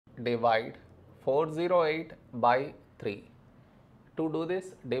divide 408 by 3. To do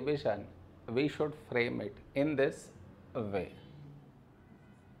this division, we should frame it in this way.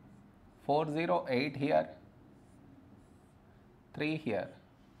 408 here, 3 here.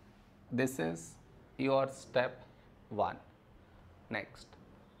 This is your step 1. Next,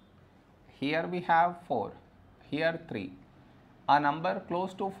 here we have 4, here 3. A number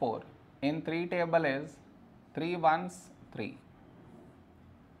close to 4 in 3 table is 3 ones 3.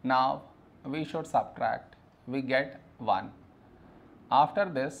 Now we should subtract, we get 1. After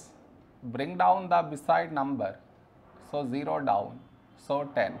this, bring down the beside number, so 0 down, so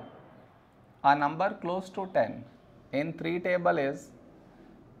 10. A number close to 10 in 3 table is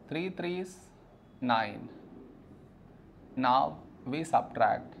 3 3s 9. Now we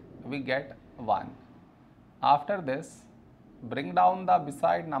subtract, we get 1. After this, bring down the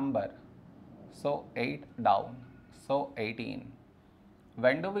beside number, so 8 down, so 18.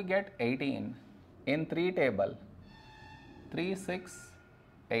 When do we get 18? In 3 table, 3 6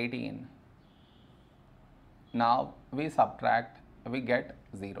 18. Now we subtract, we get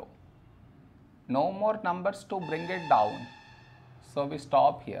 0. No more numbers to bring it down, so we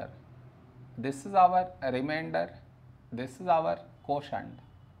stop here. This is our remainder, this is our quotient.